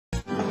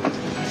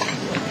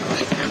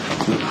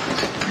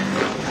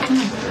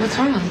What's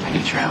wrong? I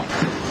need your help.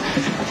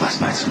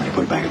 Last night somebody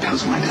put a bag of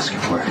pills on my desk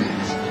at work.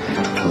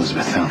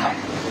 Elizabeth found them.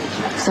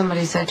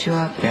 Somebody set you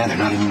up. Yeah, they're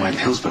not even my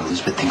pills, but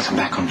Elizabeth thinks I'm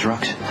back on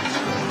drugs.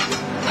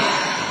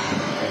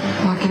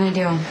 What can I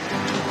do?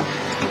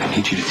 I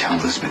need you to tell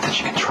Elizabeth that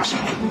she can trust me.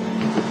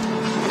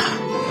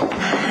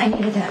 I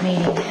needed that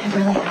meeting. It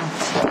really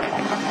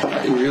helped.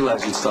 I didn't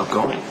realize you'd stop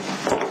going.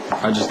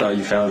 I just thought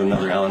you found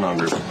another Al-Anon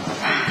group.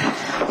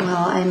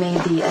 Well, I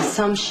made the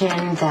assumption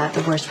that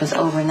the worst was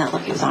over and that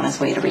Lucky was on his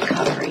way to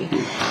recovery.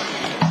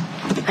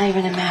 I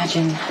even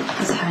imagined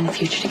us having a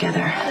future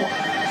together.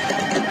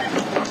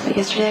 But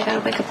yesterday I got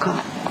a wake-up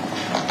call.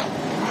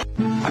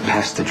 I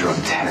passed the drug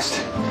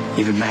test.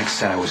 Even Max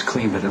said I was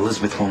clean, but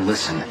Elizabeth won't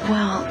listen.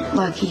 Well,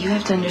 Lucky, you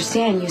have to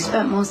understand, you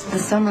spent most of the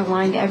summer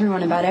lying to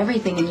everyone about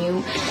everything, and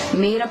you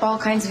made up all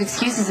kinds of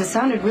excuses that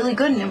sounded really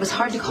good, and it was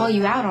hard to call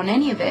you out on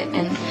any of it.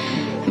 And,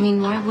 I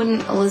mean, why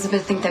wouldn't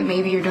Elizabeth think that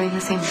maybe you're doing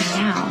the same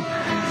thing now?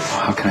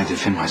 How can I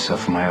defend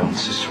myself when my own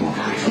sister won't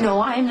believe me? No,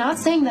 I'm not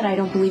saying that I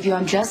don't believe you.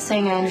 I'm just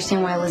saying I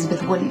understand why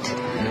Elizabeth wouldn't.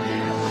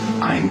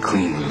 I'm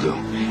clean, Lulu,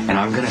 and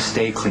I'm going to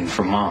stay clean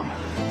for Mom.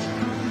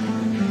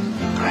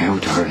 I owe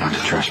it to her not to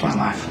trash my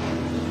life.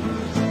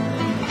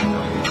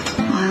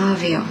 I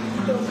love you.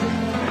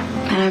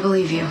 And I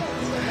believe you.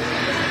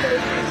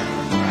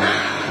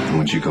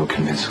 Would you go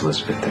convince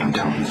Elizabeth that I'm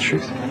telling the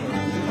truth?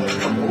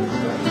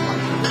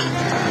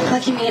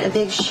 Lucky made a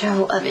big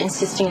show of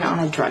insisting on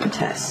a drug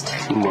test.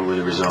 And what were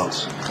the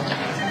results?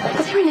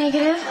 But they were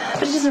negative,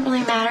 but it doesn't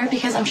really matter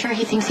because I'm sure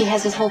he thinks he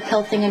has his whole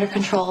pill thing under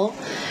control.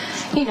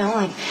 You know,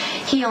 like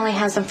he only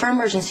has them for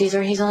emergencies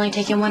or he's only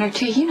taking one or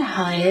two. You know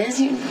how it is.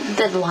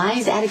 The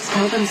lies addicts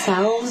tell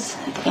themselves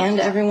and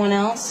everyone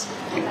else.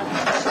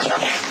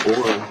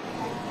 Or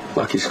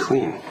Lucky's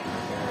clean.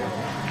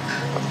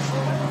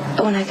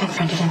 When I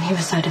confronted him, he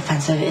was so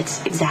defensive.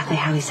 It's exactly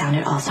how he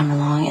sounded all summer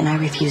long, and I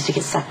refused to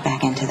get sucked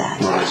back into that.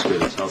 Well, that's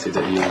good. It's healthy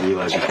that you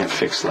realize you can't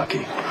fix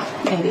Lucky.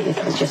 Maybe if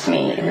it was just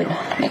me, it would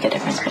make a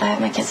difference, but I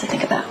have my kids to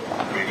think about.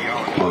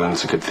 Well, then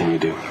it's a good thing you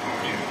do.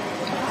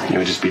 You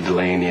would just be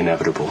delaying the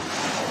inevitable.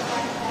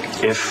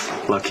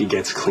 If Lucky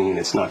gets clean,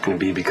 it's not going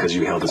to be because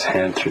you held his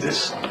hand through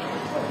this.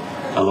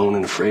 Alone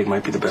and afraid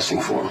might be the best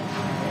thing for him.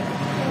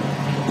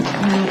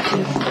 I have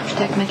to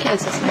protect my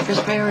kids. That's my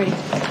first priority.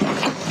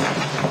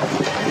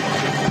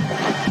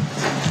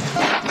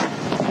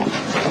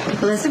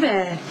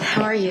 Elizabeth,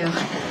 how are you?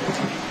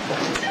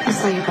 I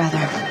saw your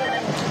brother.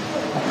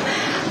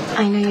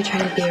 I know you're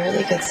trying to be a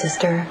really good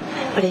sister,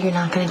 but you're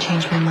not going to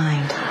change my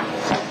mind.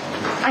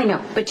 I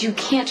know, but you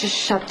can't just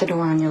shut the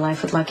door on your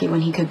life with Lucky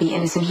when he could be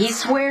innocent. He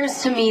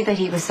swears to me that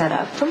he was set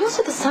up. For most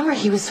of the summer,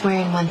 he was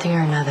swearing one thing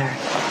or another.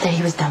 That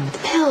he was done with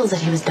the pills,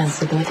 that he was done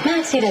sleeping with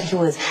Maxie, that he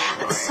was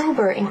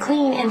sober and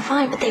clean and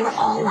fine, but they were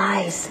all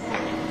lies.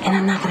 And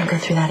I'm not going to go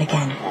through that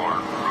again.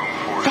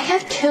 I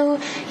have 2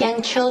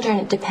 young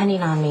children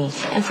depending on me,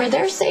 and for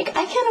their sake,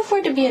 I can't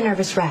afford to be a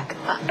nervous wreck.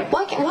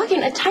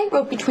 Walking a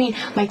tightrope between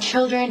my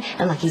children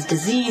and Lucky's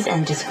disease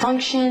and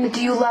dysfunction.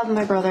 Do you love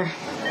my brother?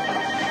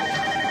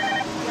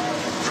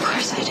 Of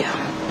course I do.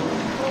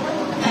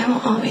 I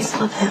will always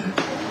love him.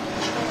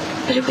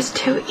 But it was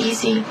too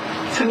easy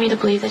for me to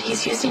believe that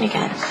he's using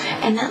again,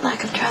 and that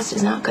lack of trust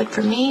is not good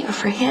for me or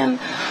for him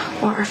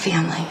or our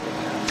family.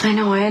 I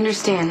know, I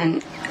understand,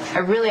 and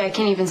I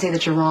can't even say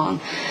that you're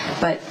wrong,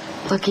 but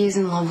Lucky is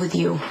in love with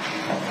you,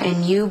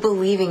 and you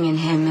believing in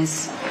him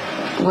is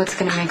what's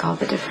going to make all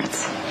the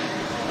difference.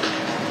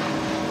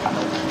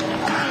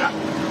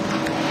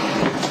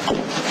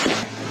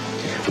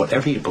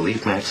 Whatever you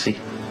believe, Maxie,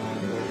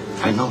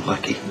 I know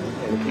Lucky,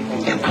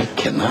 and I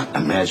cannot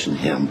imagine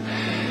him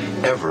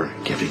ever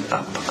giving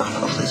up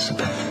on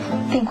Elizabeth.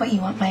 Think what you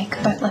want, Mike,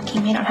 but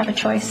Lucky may not have a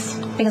choice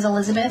because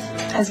Elizabeth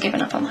has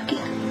given up on Lucky.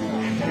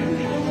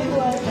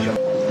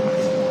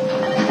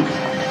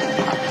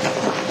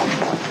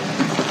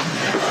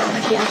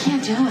 I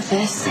can't deal with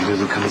this. Maybe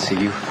Lulu come and see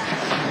you.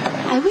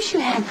 I wish you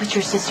hadn't put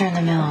your sister in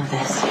the middle of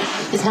this.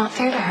 It's not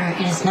fair to her,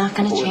 and it's not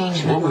going to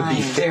change my mind. What would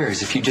be fair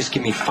is if you just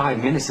give me 5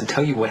 minutes to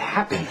tell you what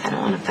happened. I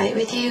don't want to fight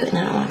with you, and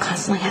I don't want to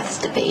constantly have this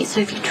debate.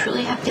 So if you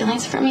truly have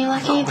feelings for me,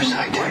 Lucky... Of course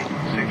I do.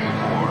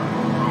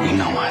 You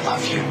know I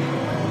love you.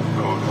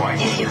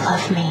 If you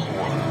love me,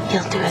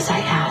 you'll do as I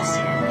ask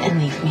and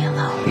leave me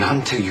alone. Not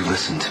until you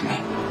listen to me.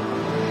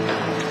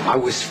 I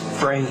was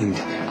framed.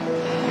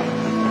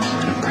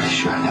 I'm pretty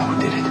sure I know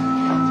who did it.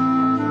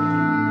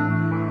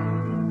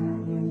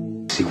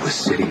 He was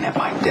sitting at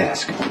my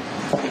desk.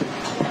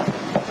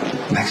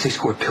 Maxie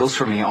scored pills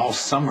for me all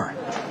summer.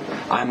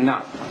 I'm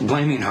not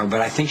blaming her, but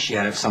I think she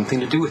had something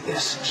to do with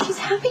this. She's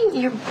having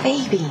your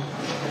baby.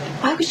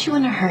 Why would she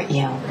want to hurt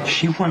you?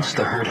 She wants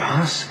to hurt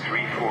us.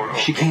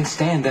 She can't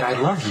stand that I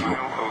love you.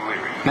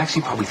 Maxie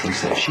probably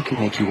thinks that if she can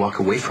make you walk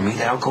away from me,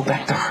 that I'll go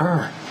back to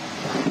her.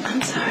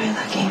 I'm sorry,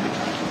 Lucky.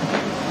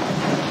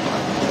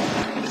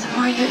 The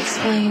more you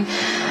explain,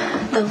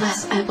 the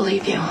less I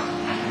believe you.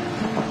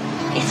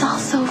 It's all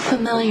so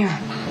familiar.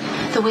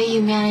 The way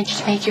you managed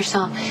to make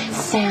yourself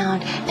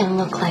sound and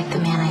look like the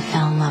man I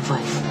fell in love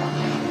with.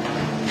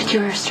 But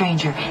you're a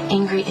stranger,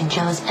 angry and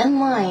jealous and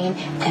lying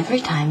every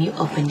time you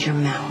opened your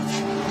mouth.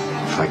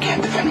 If I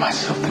can't defend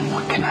myself, then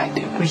what can I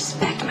do?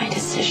 Respect my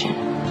decision.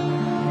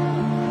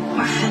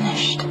 We're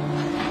finished.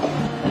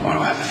 Why do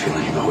I have a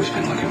feeling you've always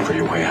been looking for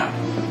your way out?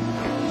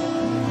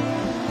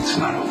 It's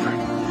not over.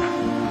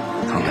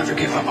 I'll never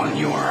give up on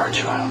you or our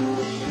child.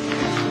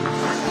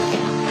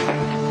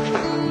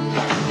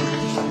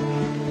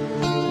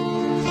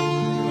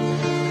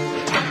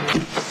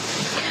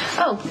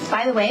 Oh,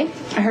 by the way,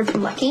 I heard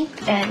from Lucky,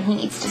 and he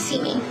needs to see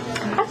me.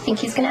 I think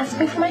he's going to ask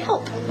me for my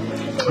help.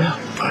 Well,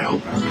 I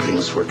hope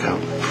things work out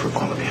for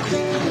all of you.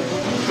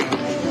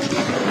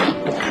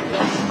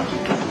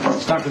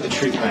 It's not for the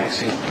treat,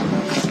 Maxie.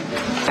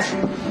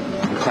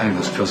 I'm planting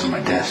those pills on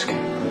my desk.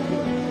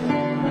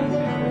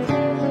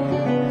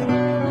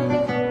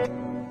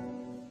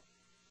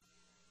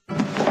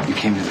 You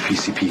came to the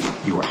PCP.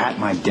 You were at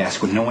my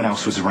desk when no one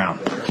else was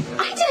around.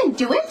 I didn't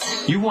do it.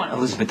 You want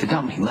Elizabeth to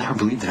dump me. Let her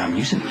believe that I'm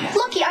using it.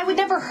 Lucky, I would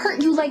never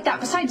hurt you like that.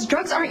 Besides,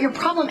 drugs aren't your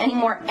problem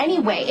anymore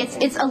anyway.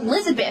 It's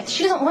Elizabeth.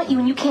 She doesn't want you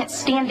and you can't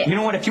stand it. You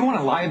know what? If you want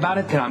to lie about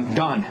it, then I'm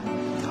done.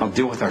 I'll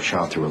deal with our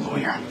child through a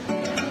lawyer.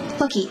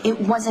 Lucky,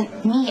 it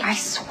wasn't me. I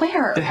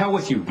swear. The hell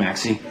with you,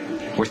 Maxie.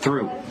 We're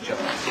through.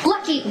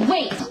 Lucky,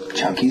 wait.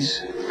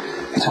 Junkies,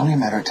 it's only a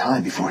matter of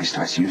time before he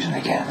starts using it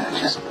again. I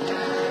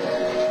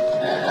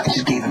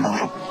just gave him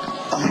a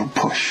little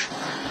push.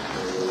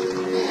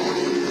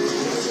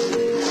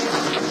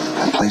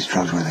 I place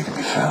drugs where they can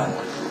be found.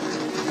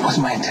 It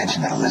wasn't my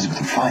intention that Elizabeth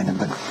would find them,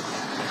 but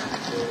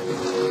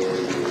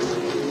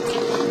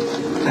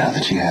now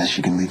that she has,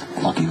 she can leave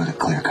Lucky with a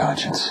clear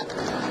conscience.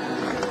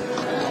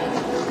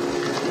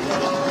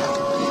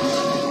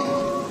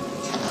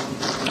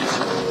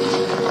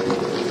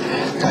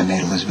 I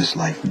made Elizabeth's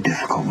life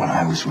difficult when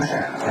I was with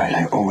her, right?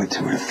 I owe it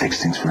to her to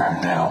fix things for her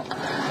now.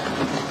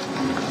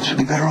 She'll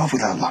be better off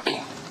without Lucky.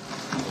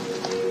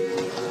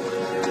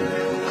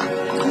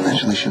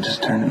 Eventually she'll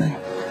just turn to me.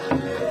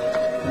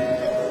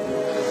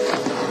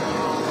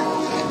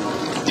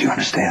 Do you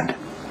understand?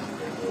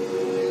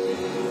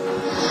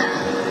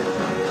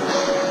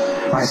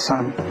 My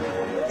son,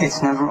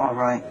 it's never all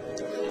right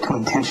to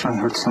intentionally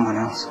hurt someone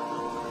else.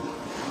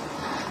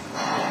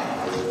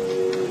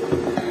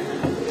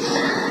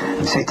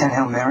 Say 10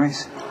 Hail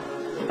Marys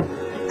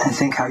and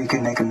think how you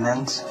can make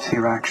amends for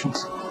your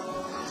actions.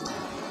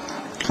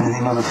 In the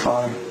name of the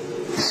Father,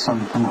 the Son,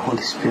 and the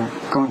Holy Spirit.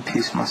 Go in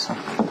peace, my son.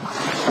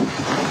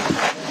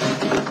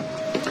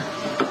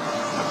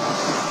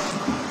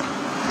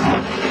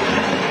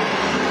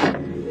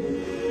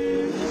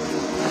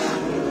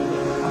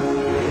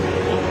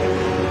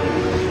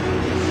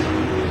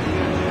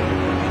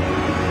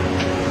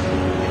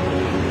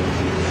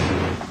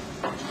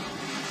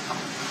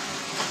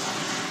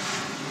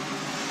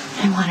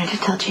 I wanted to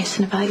tell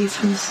Jason about you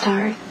from the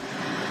start.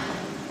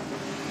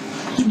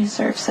 He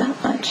deserves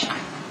that much.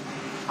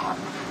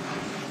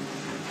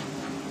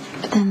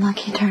 But then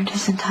Lucky turned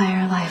his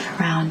entire life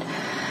around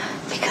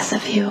because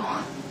of you.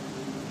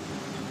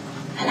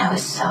 And I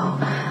was so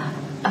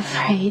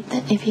afraid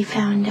that if he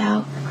found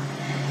out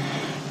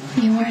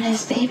you weren't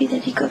his baby,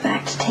 that he'd go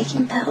back to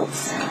taking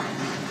pills.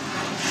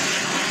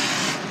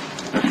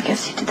 I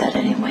guess he did that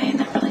anyway, and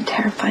that really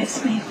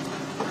terrifies me.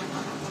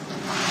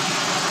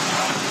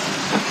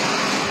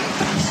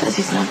 He says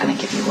he's not going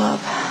to give you up.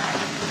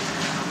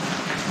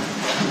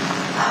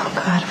 Oh,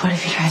 God, what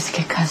if he tries to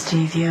get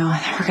custody of you? And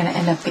then we're going to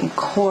end up in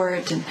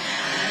court, and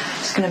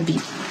there's going to be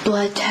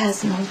blood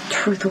tests, and the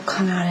truth will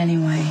come out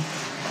anyway.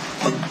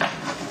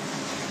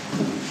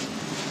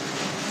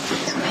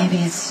 So maybe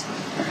it's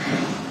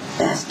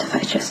best if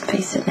I just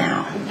face it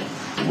now.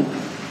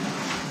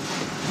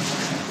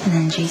 And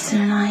then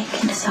Jason and I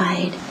can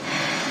decide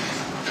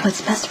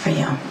what's best for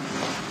you.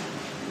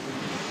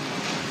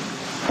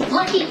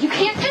 Lucky, you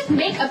can't just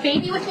make a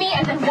baby with me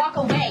and then walk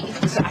away.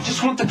 Listen, I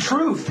just want the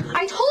truth.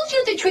 I told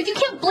you the truth. You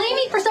can't blame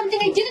me for something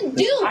I didn't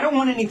do. I don't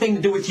want anything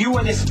to do with you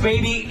or this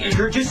baby.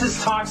 You're just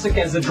as toxic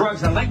as the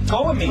drugs. Now let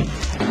go of me.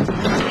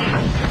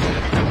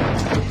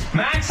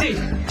 Maxie!